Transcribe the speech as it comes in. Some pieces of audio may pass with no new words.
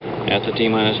At the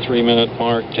T-minus 3-minute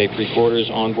mark, tape recorders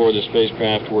on board the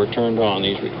spacecraft were turned on.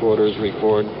 These recorders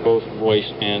record both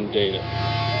voice and data.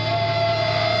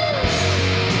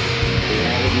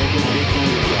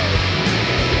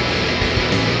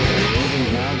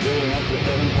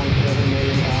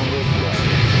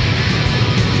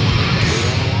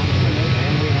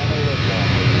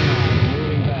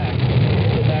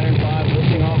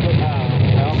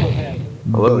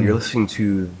 Hello, you're listening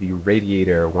to the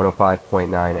Radiator 105.9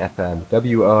 FM,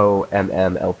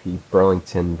 WOMMLP,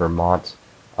 Burlington, Vermont.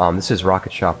 This is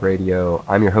Rocket Shop Radio.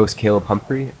 I'm your host, Caleb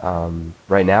Humphrey.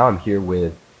 Right now, I'm here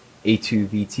with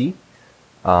A2VT,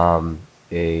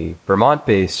 a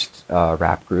Vermont-based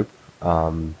rap group,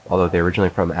 although they're originally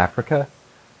from Africa.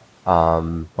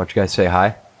 Why don't you guys say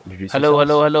hi? Introduce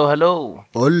yourselves.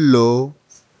 Hello.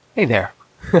 Hey there.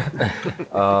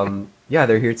 Yeah,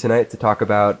 they're here tonight to talk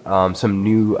about some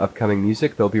new upcoming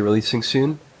music they'll be releasing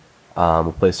soon.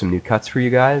 We'll play some new cuts for you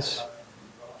guys.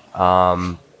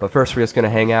 But first, we're just going to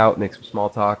hang out, make some small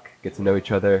talk, get to know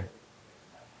each other.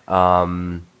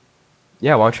 Yeah, why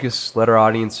don't you just let our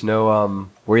audience know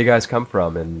where you guys come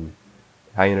from and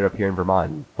how you ended up here in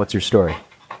Vermont. What's your story?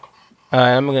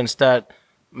 I'm going to start.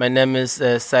 My name is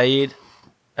Said,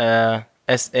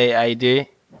 S-A-I-D. I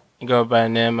go by the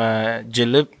name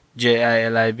Jilib,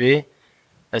 J-I-L-I-B.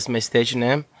 That's my station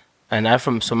name. And I'm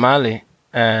from Somali.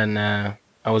 And I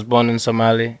was born in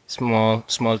Somali,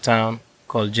 small town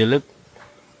called Jilib.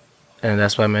 And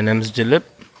that's why my name is Jilib.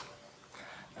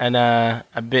 And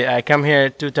I come here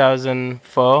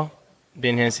 2004.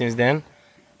 Been here since then.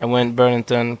 I went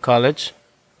Burlington College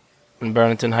and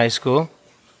Burlington High School.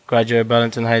 Graduated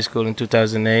Burlington High School in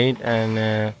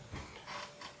 2008.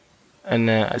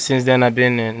 And since then I've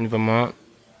been in Vermont.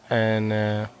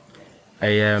 And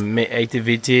I made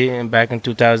activity back in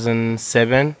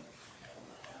 2007.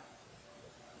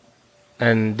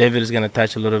 And David is going to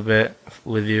touch a little bit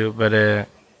with you. But yeah,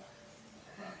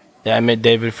 I met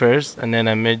David first. And then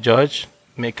I met George,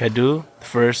 met Kadu the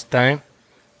first time.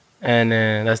 And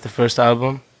that's the first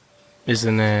album. It's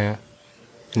in the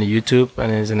YouTube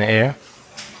and it's in the air.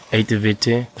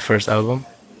 Activity, the first album.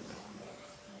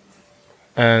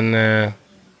 And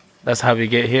that's how we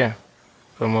get here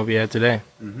from where we are today.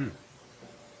 Mm-hmm.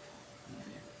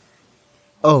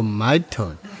 Oh, my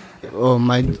turn. Oh,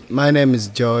 my name is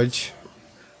George,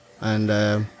 and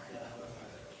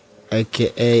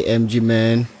AKA MG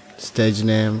Man, stage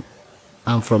name.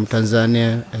 I'm from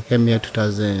Tanzania. I came here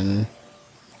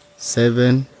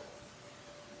 2007,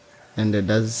 and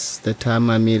that's the time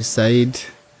I met Said.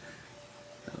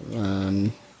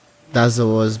 That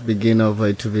was beginning of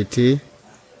activity.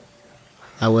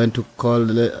 I went to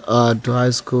to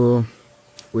high school,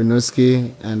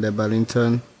 Winooski and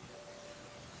Burlington.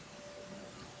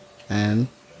 And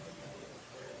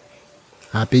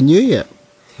Happy New Year.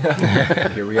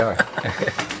 Here we are.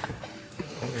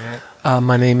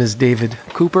 My name is David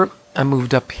Cooper. I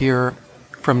moved up here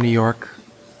from New York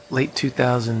late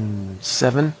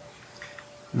 2007.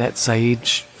 Met Saeed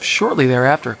shortly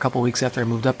thereafter, a couple weeks after I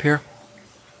moved up here.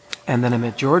 And then I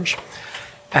met George.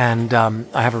 And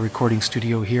I have a recording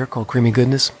studio here called Creamy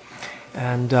Goodness.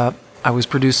 And I was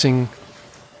producing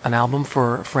an album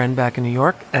for a friend back in New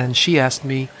York. And she asked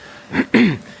me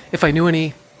if I knew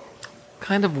any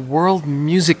kind of world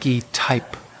music-y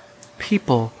type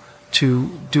people to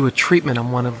do a treatment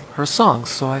on one of her songs.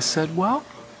 So I said, well,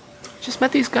 just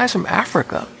met these guys from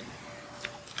Africa.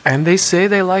 And they say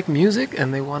they like music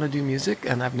and they want to do music.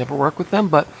 And I've never worked with them,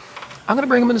 but I'm going to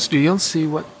bring them in the studio and see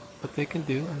what they can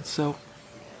do. And so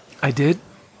I did,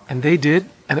 and they did,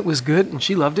 and it was good, and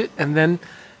she loved it. And then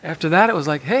after that, it was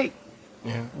like, hey,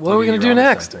 what are we going to do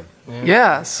next?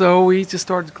 Yeah, so we just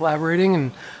started collaborating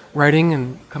and writing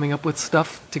and coming up with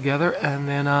stuff together. And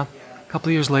then a couple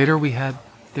of years later, we had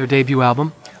their debut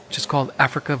album, which is called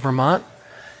Africa Vermont.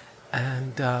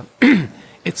 And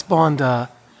it spawned a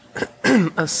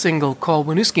single called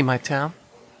Winooski, My Town,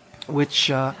 which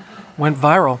went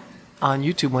viral on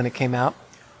YouTube when it came out.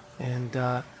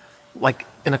 And like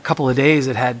in a couple of days,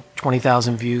 it had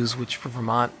 20,000 views, which for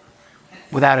Vermont,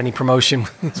 without any promotion,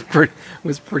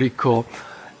 was pretty cool.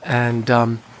 And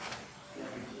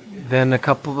then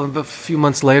a few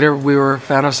months later, we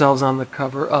found ourselves on the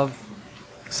cover of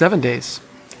 7 Days.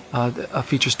 A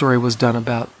feature story was done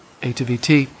about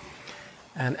A2VT.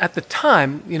 And at the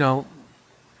time, you know,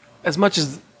 as much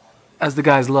as the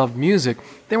guys loved music,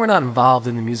 they were not involved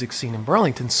in the music scene in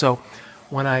Burlington. So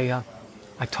when I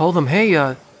told them,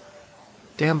 hey,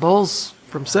 Dan Bowles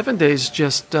from 7 Days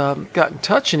just got in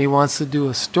touch and he wants to do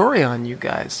a story on you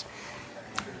guys.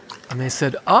 And they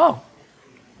said, oh,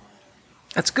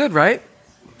 that's good, right?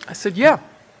 I said, yeah.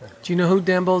 do you know who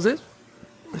Dan Bowles is?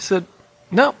 I said,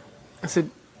 no. I said,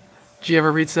 did you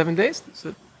ever read 7 Days? I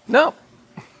said, no.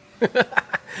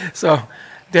 So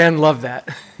Dan loved that.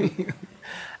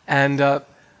 And,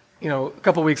 you know, a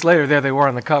couple weeks later, there they were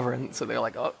on the cover. And so they're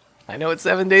like, oh, I know what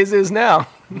 7 Days is now.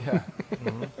 Yeah.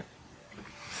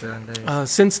 7 days.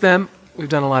 Since then, we've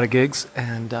done a lot of gigs,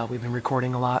 and we've been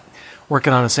recording a lot,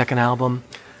 working on a second album,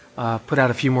 put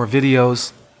out a few more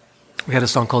videos. We had a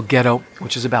song called Ghetto,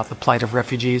 which is about the plight of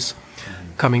refugees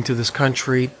coming to this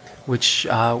country, which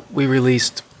we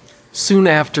released soon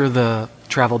after the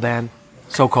travel ban,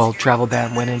 so-called travel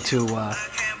ban, went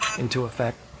into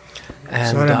effect.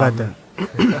 And, Sorry about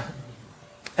that.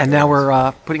 and now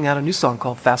we're putting out a new song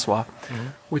called Faswa,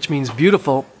 which means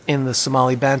beautiful in the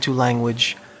Somali Bantu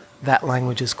language. That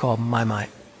language is called Mai Mai.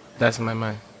 That's my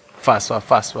mind. Faswa,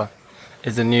 Faswa.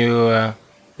 It's a new,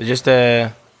 it's just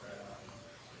a,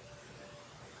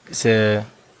 it's a,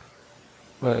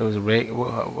 well, it was a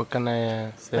what can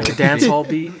I say? Like a dance hall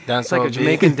beat. It's like a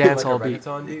Jamaican dance hall beat.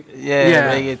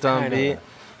 Yeah, reggaeton beat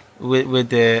with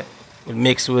the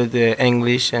mixed with the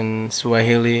English and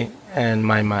Swahili and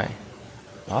Mai.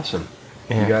 Awesome.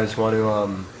 Yeah. You guys want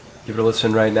to give it a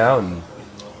listen right now and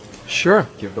Sure.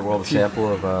 give the world a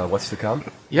sample of what's to come?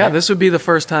 Yeah, this would be the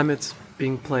first time it's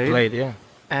being played. Yeah.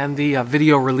 And the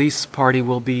video release party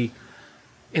will be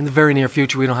in the very near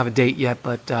future. We don't have a date yet,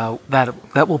 but that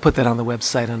we'll put that on the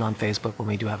website and on Facebook when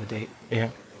we do have a date. Yeah.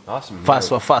 Awesome.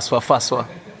 Faswa, Faswa, Faswa.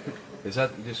 Is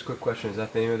that, just a quick question, is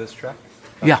that the name of this track?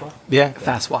 Yeah. Faswa? Yeah.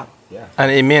 Faswa. Yeah.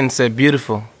 And it means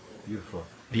beautiful. Beautiful.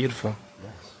 Beautiful.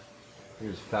 Nice.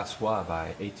 Here's Faswa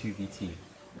by A2VT.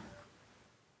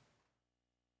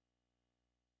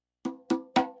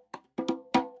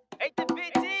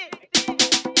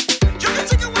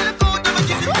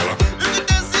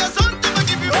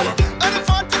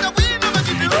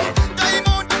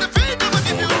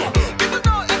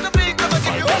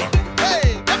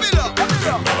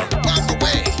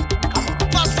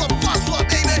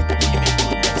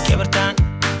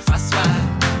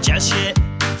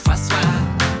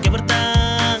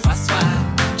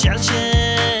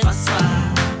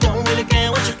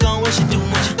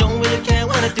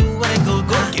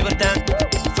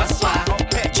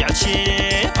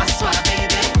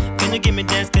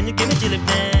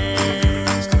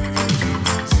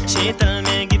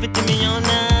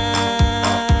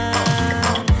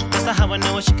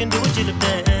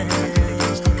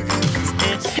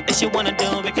 She wanna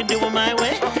do, we can do it my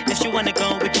way. If she wanna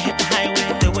go, we can hit the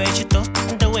highway. The way she talk,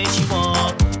 the way she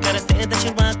walk. Gotta say that she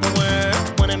rock the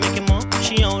world. Wanna make it more,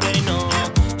 she already know.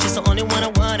 She's the only one I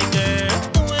want it, girl.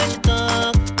 The way she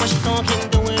talk, what she talking,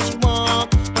 the way she walk.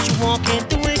 What she walking,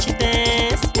 the way she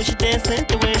dance. When she dancing,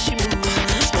 the way she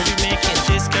moves. When we making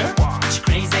this girl, she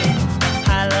crazy.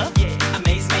 I love,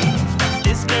 amaze me.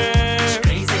 This girl, she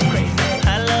crazy.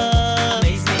 I love,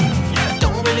 amaze me.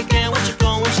 Don't really care what you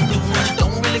go, what you do, what you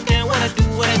don't really care what I do,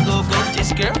 what I go.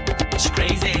 This girl, she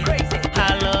crazy.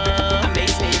 I love,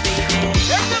 amaze me, baby.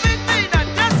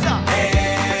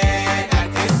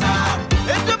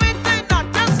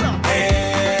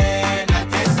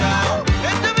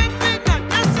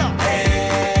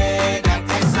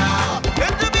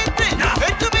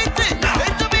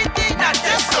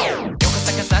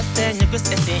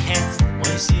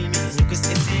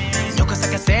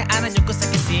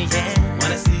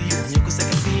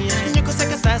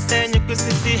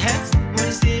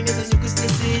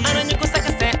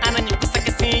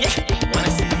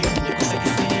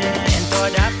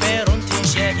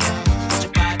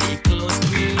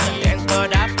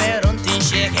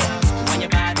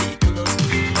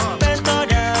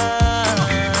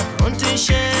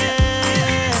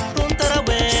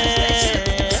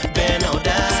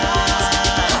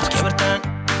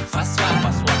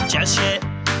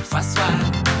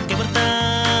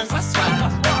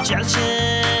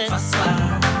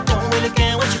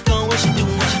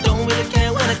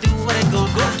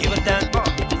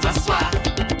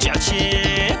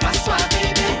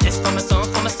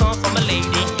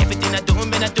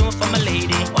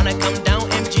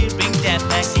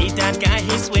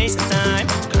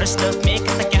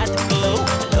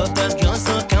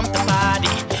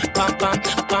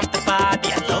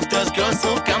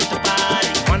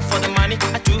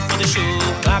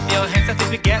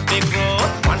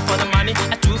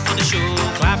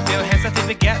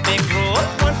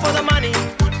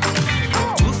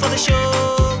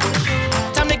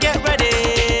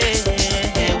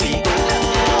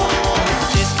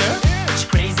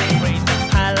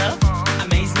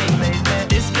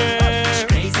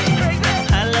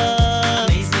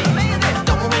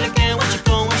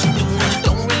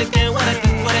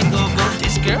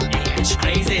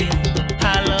 Crazy.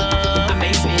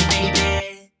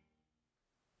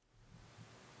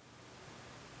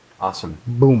 Awesome.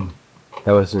 Boom.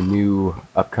 That was a new,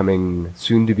 upcoming,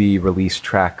 soon-to-be released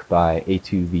track by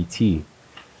A2VT.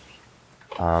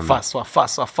 Faswa,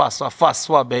 faswa, faswa,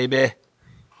 faswa, baby.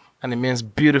 And it means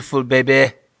beautiful,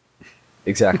 baby.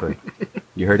 Exactly.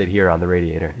 You heard it here on the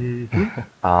Radiator.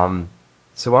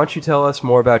 So why don't you tell us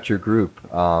more about your group?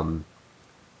 Apparently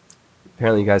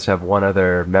you guys have one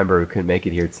other member who couldn't make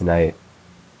it here tonight.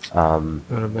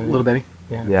 Little Benny.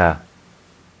 Yeah. Yeah.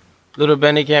 Little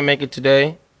Benny can't make it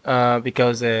today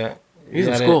because He's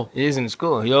in school. He's in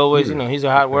school. He always, he's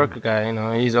a hard worker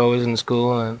guy. He's always in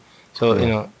school, and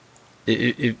so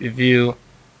if you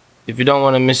don't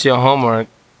want to miss your homework,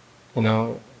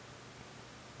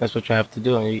 that's what you have to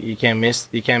do. You can't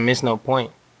miss no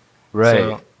point. Right.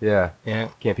 So, yeah. Yeah.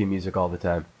 Can't be music all the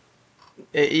time.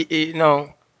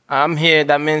 I'm here.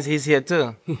 That means he's here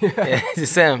too. Yeah, it's the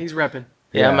same. He's repping.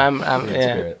 Yeah, Yeah. I'm Good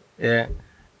yeah, spirit. yeah.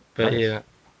 But Nice.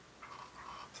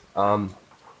 yeah.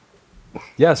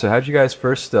 Yeah, so how'd you guys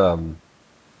first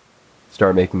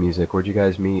start making music? Where'd you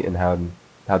guys meet and how'd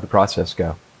the process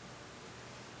go?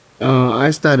 I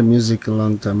started music a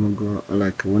long time ago,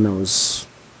 like when I was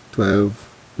 12.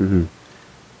 Mm-hmm.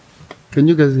 Can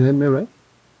you guys hear me right?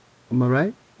 Am I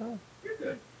right?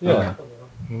 Yeah.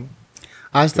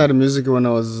 I started music when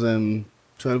I was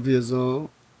 12 years old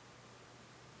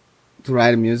to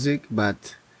write music,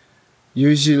 but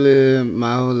usually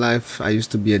my whole life I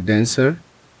used to be a dancer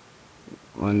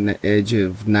on the age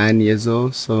of 9 years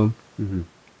old. So Mm-hmm.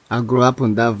 I grew up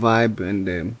on that vibe,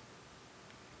 and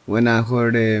when I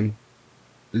heard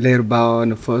Lil Bow on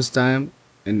the first time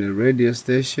in the radio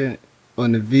station,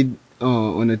 on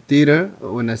the theater,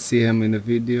 when I see him in the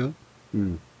video,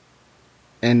 Mm.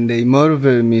 and they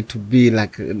motivated me to be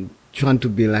like, trying to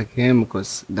be like him,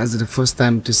 because that's the first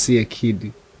time to see a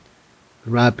kid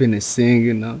rapping and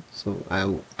singing, So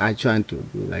I trying to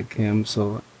be like him.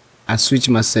 So I switched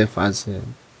myself as a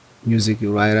music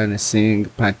writer and sing,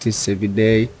 practice every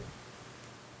day,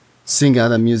 sing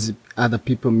other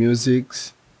people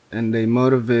musics, and they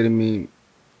motivated me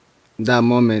that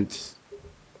moment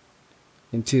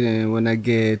until when I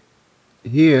get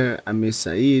here, I met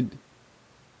Said.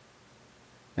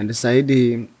 And Said,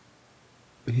 he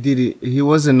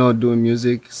wasn't not doing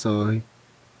music,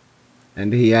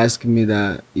 and he asked me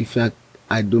that if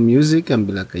I do music, and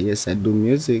be like, yes, I do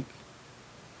music.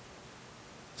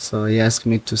 So he asked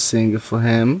me to sing for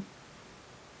him,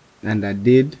 and I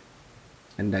did,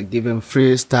 and I gave him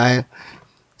freestyle.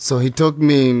 So he took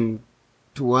me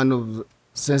to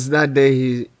since that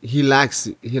day he likes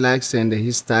and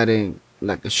he started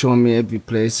like showing me every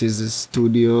place, his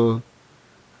studio,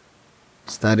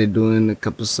 started doing a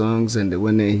couple songs, and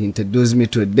when he introduced me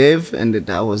to Dave, and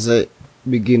that was it,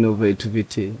 beginning of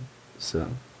A2VT. So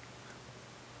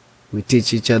we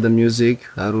teach each other music,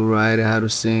 how to write, how to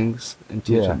sing,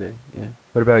 until Yeah. today. Yeah.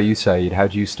 What about you, Saeed?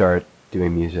 How'd you start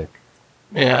doing music?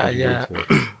 Yeah, How'd you get yeah.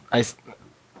 into it?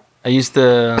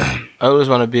 I always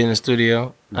want to be in the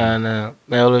studio, and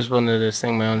I always wanted to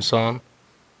sing my own song,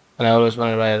 and I always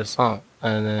wanted to write a song,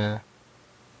 and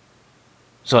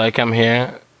so I come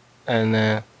here,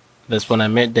 and that's when I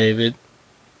met David,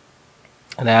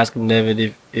 and I asked him,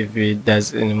 David, if he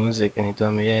does any music, and he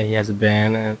told me, yeah, he has a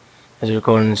band and has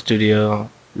recording in the studio,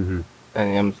 Mm-hmm.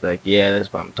 and I'm just like, yeah,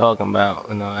 that's what I'm talking about,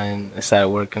 and I started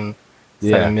working,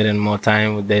 started Yeah. meeting more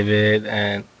time with David,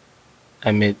 and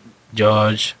I met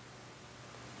George,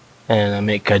 and I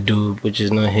met Kadoob, which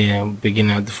is not here,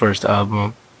 beginning of the first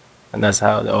album, and that's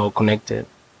how they all connected.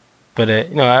 But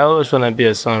I always want to be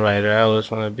a songwriter. I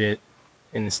always want to be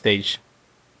in the stage,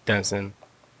 dancing.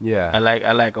 Yeah. I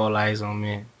like all eyes on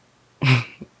me.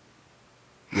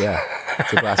 Yeah.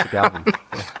 It's a classic album.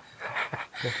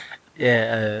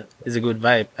 Yeah, it's a good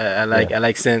vibe. I Yeah.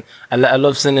 like send. I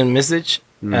love sending message,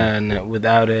 Mm. and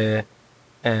without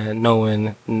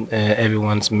knowing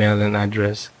everyone's mailing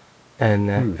address, and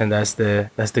that's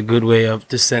the good way of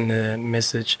to send a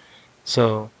message.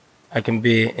 So I can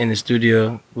be in the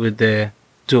studio with the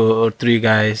 2 or 3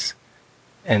 guys,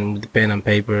 and with the pen and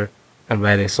paper, and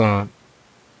write a song,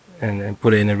 and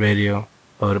put it in the radio,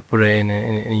 or put it in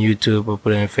YouTube, or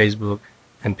put it in Facebook,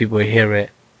 and people hear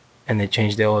it, and they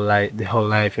change their whole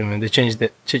life. I mean, they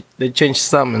change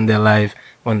something in their life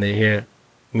when they hear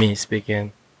me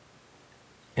speaking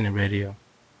in the radio.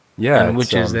 Yeah. And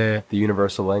which is the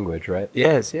universal language, right?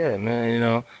 Yes, yeah,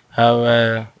 man.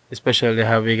 How, especially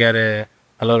how we got a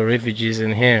lot of refugees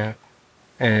in here,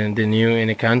 and they're new in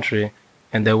the country,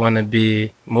 and they want to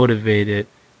be motivated,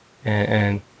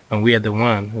 and we are the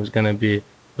one who's gonna be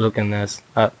looking us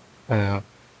up, and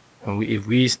if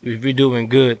we're doing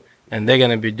good, and they're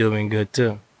gonna be doing good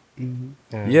too.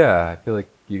 Yeah, I feel like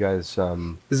you guys,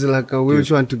 It's like we were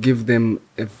trying to give them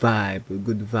a vibe, a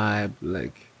good vibe,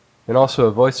 like. and also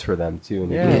a voice for them too,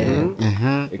 and you Yeah.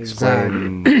 can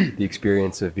explain the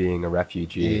experience of being a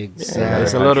refugee in Exactly. another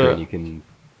There's a country, lot of- and you can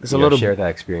there's a lot of- share that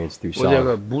experience through What do you song.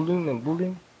 got? Bullying and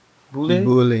bullying? Bullying?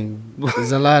 Bullying.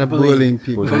 There's a lot of bullying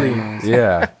people.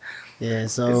 Yeah, Yeah.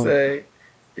 It's So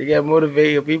you gotta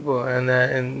motivate your people, and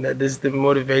this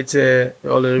motivates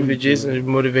all the refugees, and it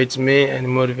motivates me, and it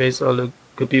motivates all the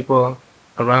good people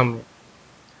around me.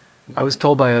 I was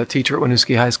told by a teacher at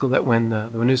Winooski High School that when the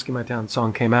Winooski My Town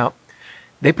song came out,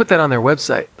 they put that on their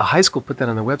website. The high school put that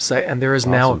on their website, and there is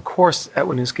now a Awesome. course at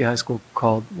Winooski High School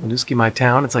called Winooski My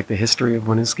Town. It's like the history of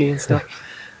Winooski and stuff,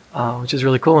 which is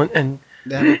really cool. And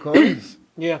they have a chorus.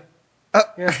 yeah,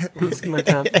 yeah, Winooski My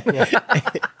Town. Yeah.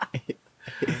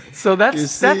 So You that's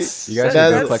see, that's you guys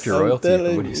That's- should go collect your I'm royalty from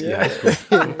telling Winooski you. High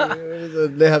School. So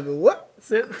they have a what?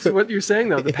 So what you're saying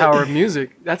though, the power of music.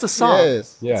 That's a song.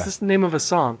 Yes. Yeah. It's just the name of a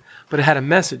song, but it had a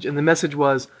message, and the message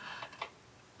was,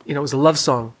 it was a love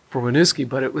song for Winooski,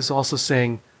 but it was also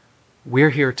saying,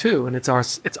 we're here too, and it's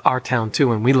our town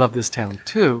too, and we love this town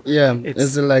too. Yeah, It's-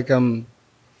 it's like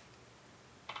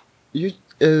you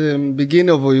beginning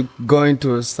of you going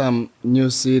to some new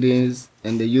cities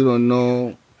and then you don't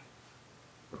know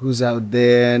who's out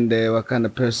there and what kind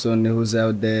of person who's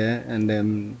out there, and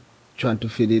then trying to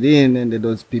fit it in, and then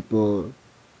those people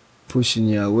pushing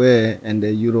you away, and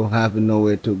then you don't have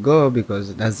nowhere to go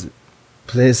because that's the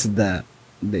place that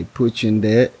they put you in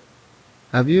there.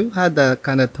 Have you had that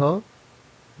kind of thought?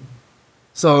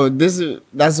 So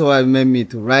that's why it made me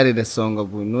to write the song of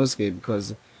Winooski,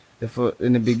 because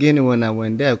in the beginning when I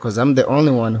went there, because I'm the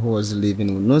only one who was living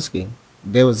in Winooski,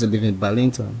 they was living in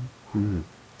Burlington.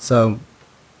 So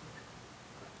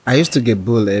I used to get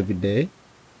bullied every day.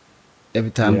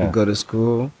 Every time Yeah. you go to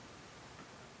school,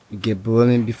 you get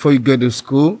bullied. Before you go to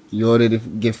school, you already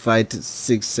get fight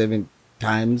 6-7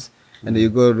 times, and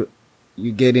then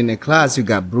you get in a class, you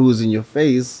got bruise in your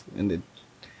face, and the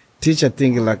teacher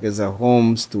thinking like it's a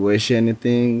home situation and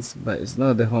things, but it's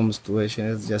not the home situation.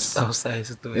 It's just Outside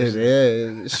situation.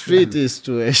 yeah, street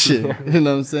situation. You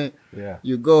know what I'm saying? Yeah.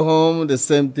 You go home, the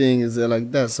same thing is like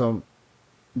that. So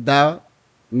that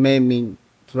made me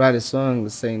to write a song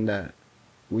saying that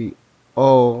we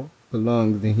all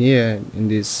belong here in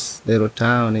this little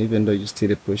town, even though you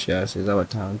still push us, it's our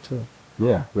town too.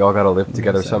 Yeah, we all got to live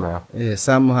together So, somehow. Yeah,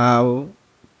 somehow,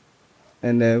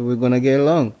 and we're gonna get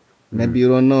along. Maybe you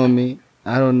don't know me,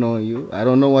 I don't know you, I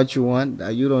don't know what you want,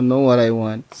 you don't know what I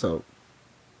want. So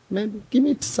maybe give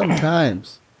me some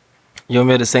times. You want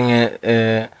me to sing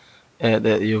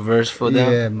your verse for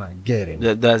them? Yeah, man, get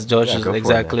it. That's George's go for it,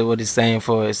 exactly what he's saying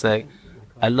for. It's like,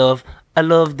 I love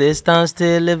this town,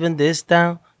 still live in this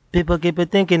town. People keep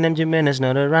it thinking them Jimenez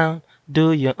not around.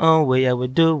 Do your own way, I will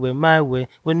do it my way.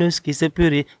 Winooski say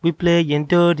pretty, we playing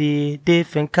dirty.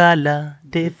 Different color,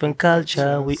 different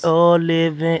culture. We all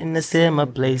living in the same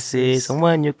places. And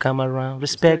when you come around,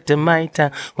 respect my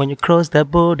town. When you cross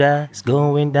that border, it's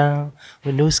going down.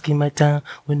 Winooski my town,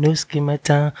 Winooski my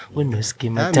town, Winooski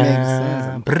my That makes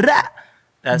town. sense. Brah!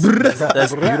 That's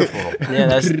beautiful.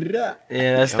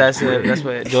 Yeah, that's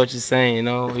what George is saying.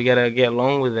 We gotta get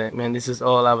along with it, man. This is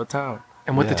all our town.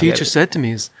 And what the Yeah. teacher said to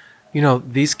me is,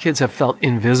 these kids have felt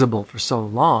invisible for so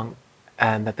long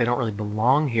and that they don't really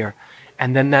belong here.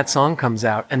 And then that song comes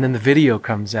out, and then the video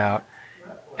comes out.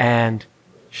 And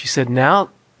she said now,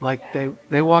 like,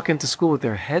 they walk into school with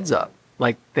their heads up.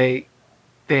 Like, they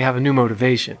have a new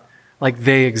motivation. Like,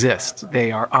 they exist.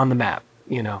 They are on the map,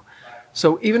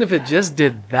 So even if it just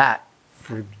did that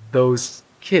for those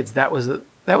kids, that was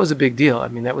a big deal. I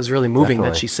mean, that was really moving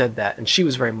that Definitely. she said that. And she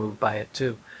was very moved by it,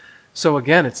 too. So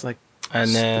again, it's like, And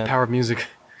the power of music.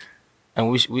 and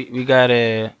we got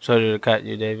sorry to cut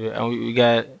you, David. And we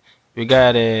got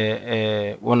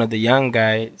one of the young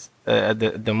guys at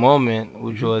the moment,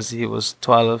 which was he was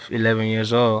 12, 11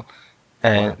 years old,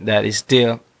 and that is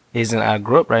still he's in our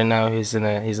group right now. He's in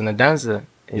a dancer.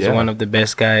 He's Yeah. one of the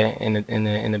best guy in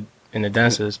the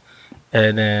dancers,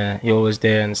 and he always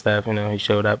there and stuff. He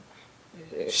showed up.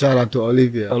 Shout out to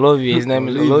Olivia. Olivier, his name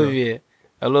is Olivia.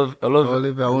 Olivier.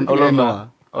 Olivia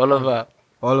Oliver.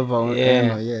 Oliver.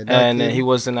 Yeah, Yeah. and he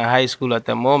was in a high school at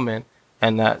that moment,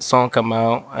 and that song come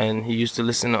out, and he used to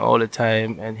listen to it all the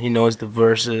time, and he knows the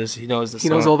verses, he knows the He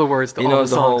song. knows all the words to he all knows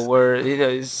the the songs. whole word.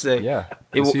 It's Yeah.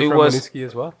 It, Is he it from was Winooski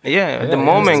as well? yeah, Yeah, the yeah,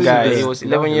 moment it's guy. his- He was no,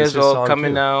 11 it was years his old song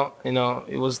coming too. out.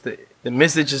 It was the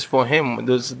messages for him.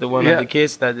 Those the one Yeah. of the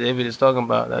kids that David is talking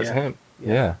about. That's Yeah. him.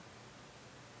 Yeah.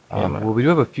 Yeah, man. Well, we do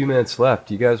have a few minutes left.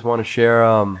 Do you guys want to share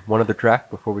one other track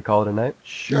before we call it a night?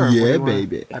 Sure. Yeah, what do you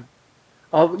baby.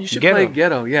 Oh, you should Ghetto. play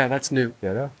Ghetto. Yeah, that's new.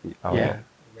 Ghetto? Oh, Yeah.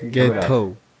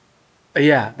 Ghetto.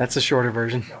 Yeah, that's a shorter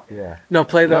version. Yeah. No,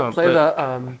 play the No, play but-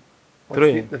 the what's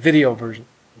Three. the video version.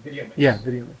 Video mix. Yeah,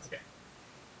 video mix.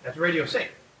 That's radio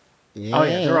safe. Yeah. Oh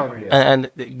yeah, they're all radio. And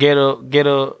the ghetto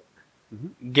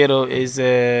is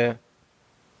a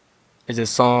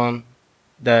song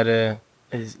that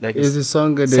is like It's a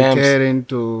song that they Sam's- care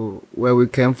into where we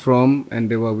came from and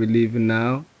where we live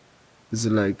now. It's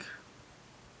like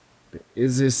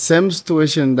it's the same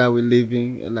situation that we live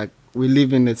in. Like we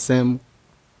live in the same,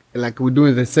 like we're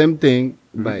doing the same thing,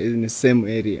 but in the same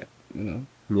area. You know,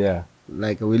 Yeah.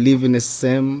 like we live in the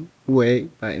same way,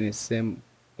 but in the same,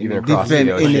 Even across the ocean,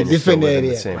 in a you're still different living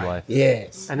area. the same life.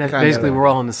 Yes, And that's kinda basically like- we're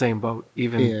all in the same boat,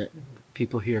 even Yeah,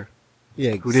 people here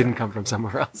yeah. who didn't come from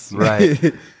somewhere else. Right.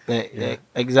 the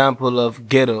example of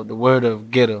ghetto, the word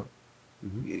of ghetto.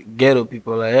 Ghetto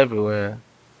people are everywhere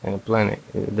in the planet.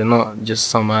 They're not just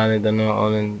Somali, they're not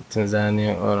all in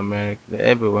Tanzania or America. They're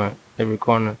everywhere, every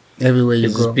corner. Everywhere you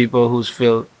It's go. just people who's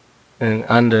feel and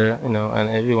under, you know, and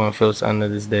everyone feels under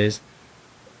these days.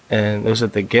 And those are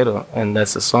the ghetto, and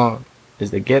that's the song,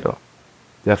 is the ghetto.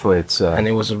 Definitely, it's And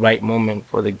it was the right moment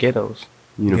for the ghettos.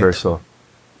 universal.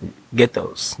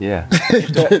 Ghettos. Yeah.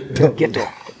 Ghetto.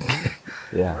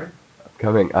 Yeah.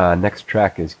 Coming. Next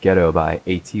track is Ghetto by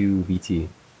A2VT.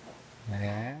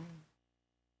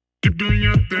 Keep doing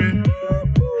your thing.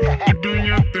 Keep doing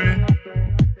your thing.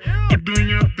 Keep doing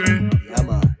your thing.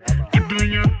 Keep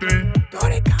doing your thing.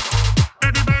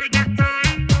 Everybody get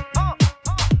time.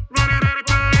 Running out of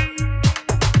time.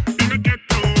 In the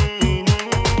ghetto.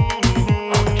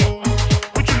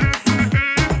 Put your hands in the air.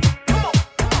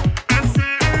 And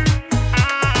say,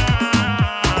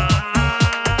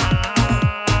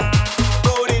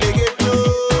 Born in the ghetto,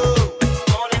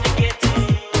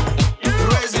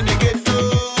 raised in the ghetto,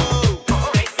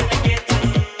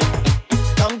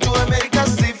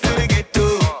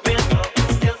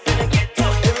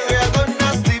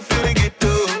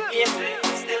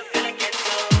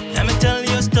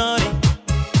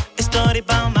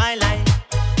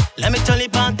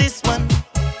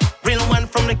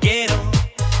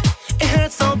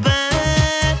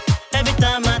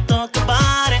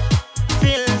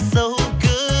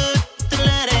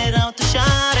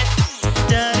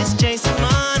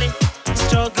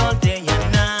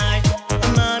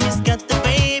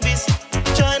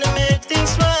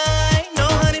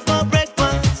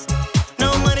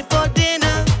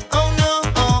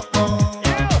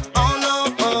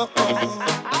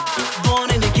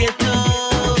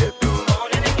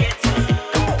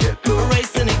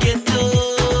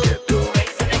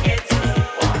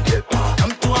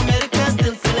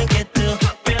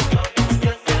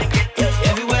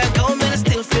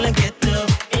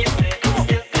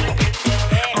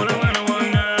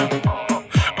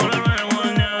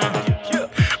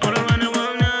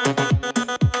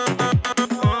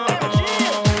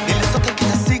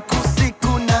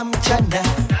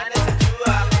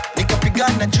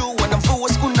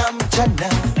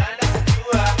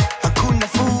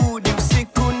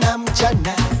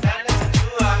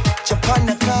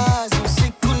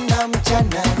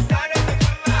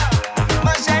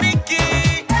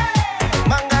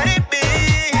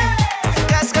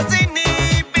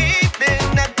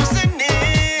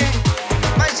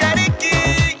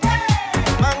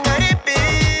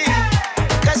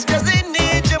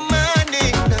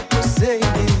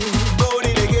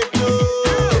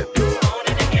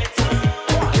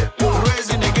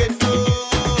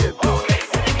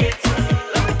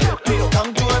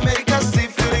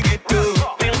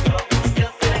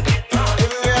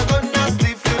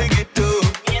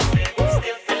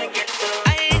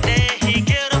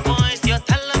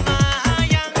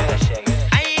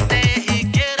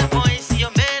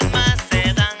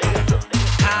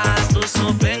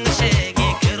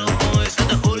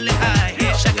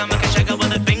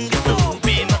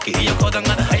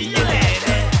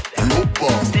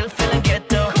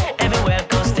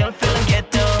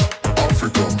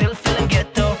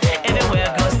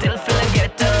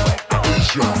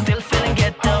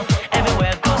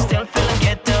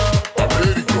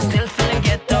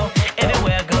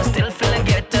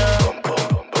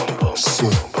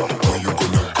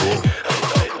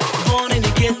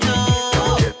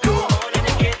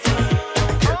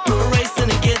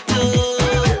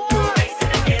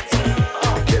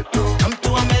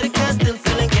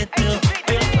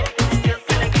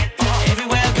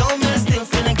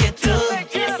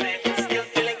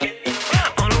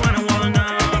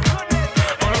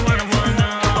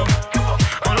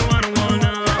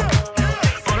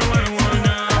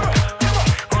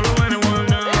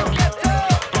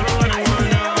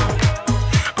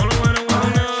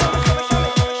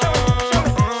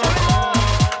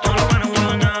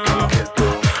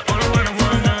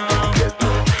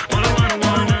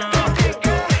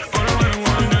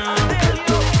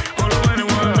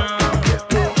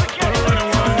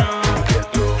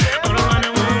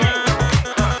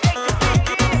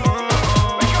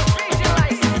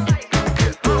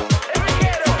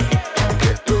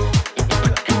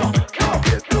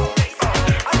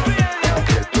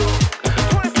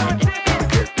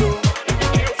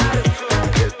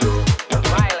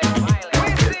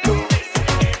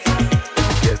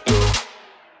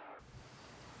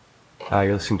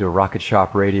 You're listening to Rocket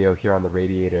Shop Radio here on the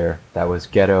Radiator. That was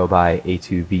Ghetto by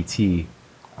A2VT,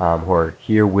 who are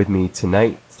here with me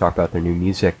tonight to talk about their new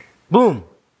music. Boom.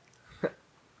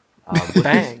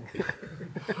 Bang.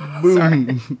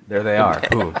 Boom. There they are.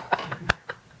 Boom.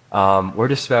 We're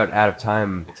just about out of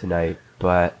time tonight,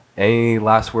 but any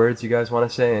last words you guys want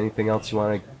to say? Anything else you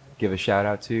want to give a shout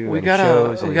out to? We Any got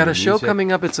shows, a any show music?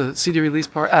 coming up. It's a CD release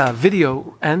party,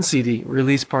 video and CD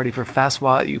release party for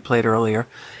Fastwa you played earlier,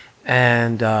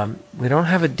 and we don't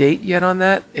have a date yet on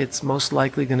that. It's most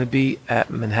likely going to be at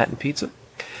Manhattan Pizza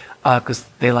because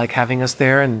they like having us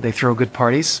there and they throw good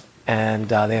parties and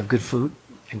they have good food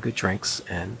and good drinks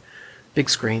and big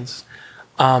screens.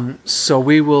 So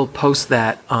we will post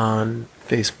that on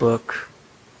Facebook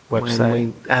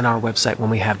Website. and our website when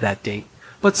we have that date.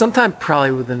 But sometime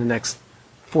probably within the next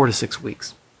 4 to 6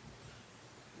 weeks.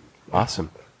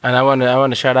 Awesome. And I want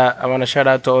to shout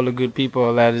out to all the good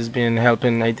people that has been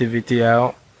helping activity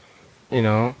out, you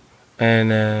know,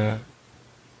 and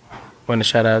want to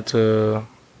shout out to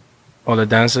all the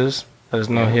dancers that is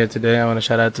not here today. I want to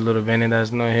shout out to Little Benny that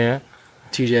is not here.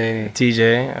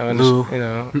 TJ, I want Lou. to, you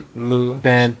know, Lou,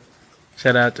 Ben.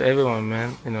 Shout out to everyone,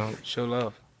 man. You know, show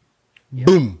love.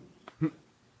 Boom.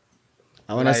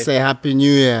 I want to Life. say Happy New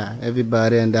Year,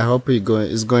 everybody, and I hope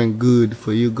it's going good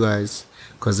for you guys,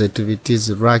 because the activity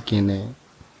is rocking.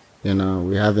 You know,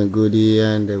 we're having a good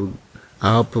year, and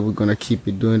I hope we're going to keep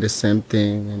it doing the same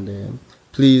thing. And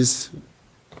please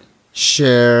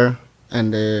share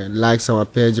and likes our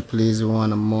page, please. We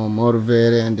want to more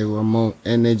motivated and we want more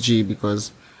energy,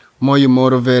 because more you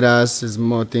motivate us, is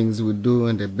more things we do,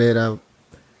 and the better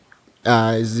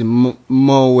is the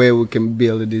more way we can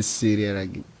build this city.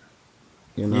 Like,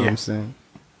 you know what I'm saying?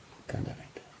 Kind of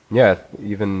like that. Yeah,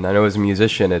 even I know as a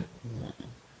musician, it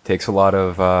takes a lot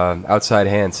of outside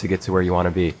hands to get to where you want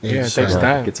to be. Yeah, it takes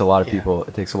time. It gets a lot of people.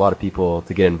 It takes a lot of people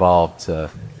to get involved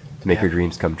to make your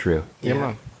dreams come true. Yeah,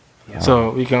 man.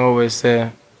 So we can always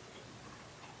say,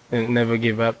 never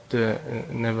give up.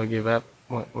 Never give up.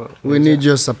 We need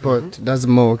your support. That's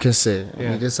more we can say. We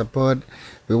Yeah. need your support.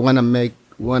 We want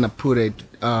to put it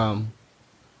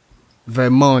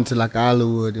Vermont like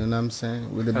Hollywood. You know what I'm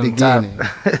saying? With the On top.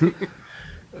 beginning.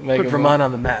 Make Put it Vermont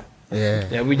on the map. Yeah.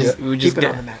 Yeah, we just Keep it on the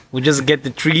get map. we just get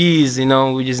the trees, you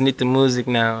know. We just need the music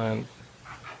now, and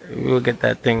we'll get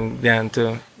that thing down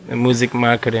too. The music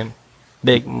marketing,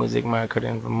 big music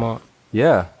marketing for more.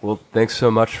 Yeah. Well, thanks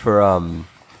so much for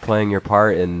playing your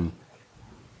part and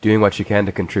doing what you can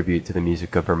to contribute to the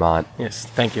music of Vermont. Yes,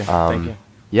 thank you, thank you.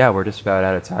 Yeah, we're just about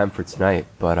out of time for tonight,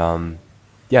 but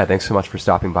yeah, thanks so much for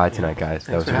stopping by tonight, guys. Thanks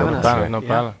that for was having really us. fun. No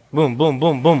problem. Boom, boom,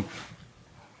 boom, boom.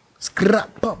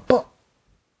 Scrap, pop, pop.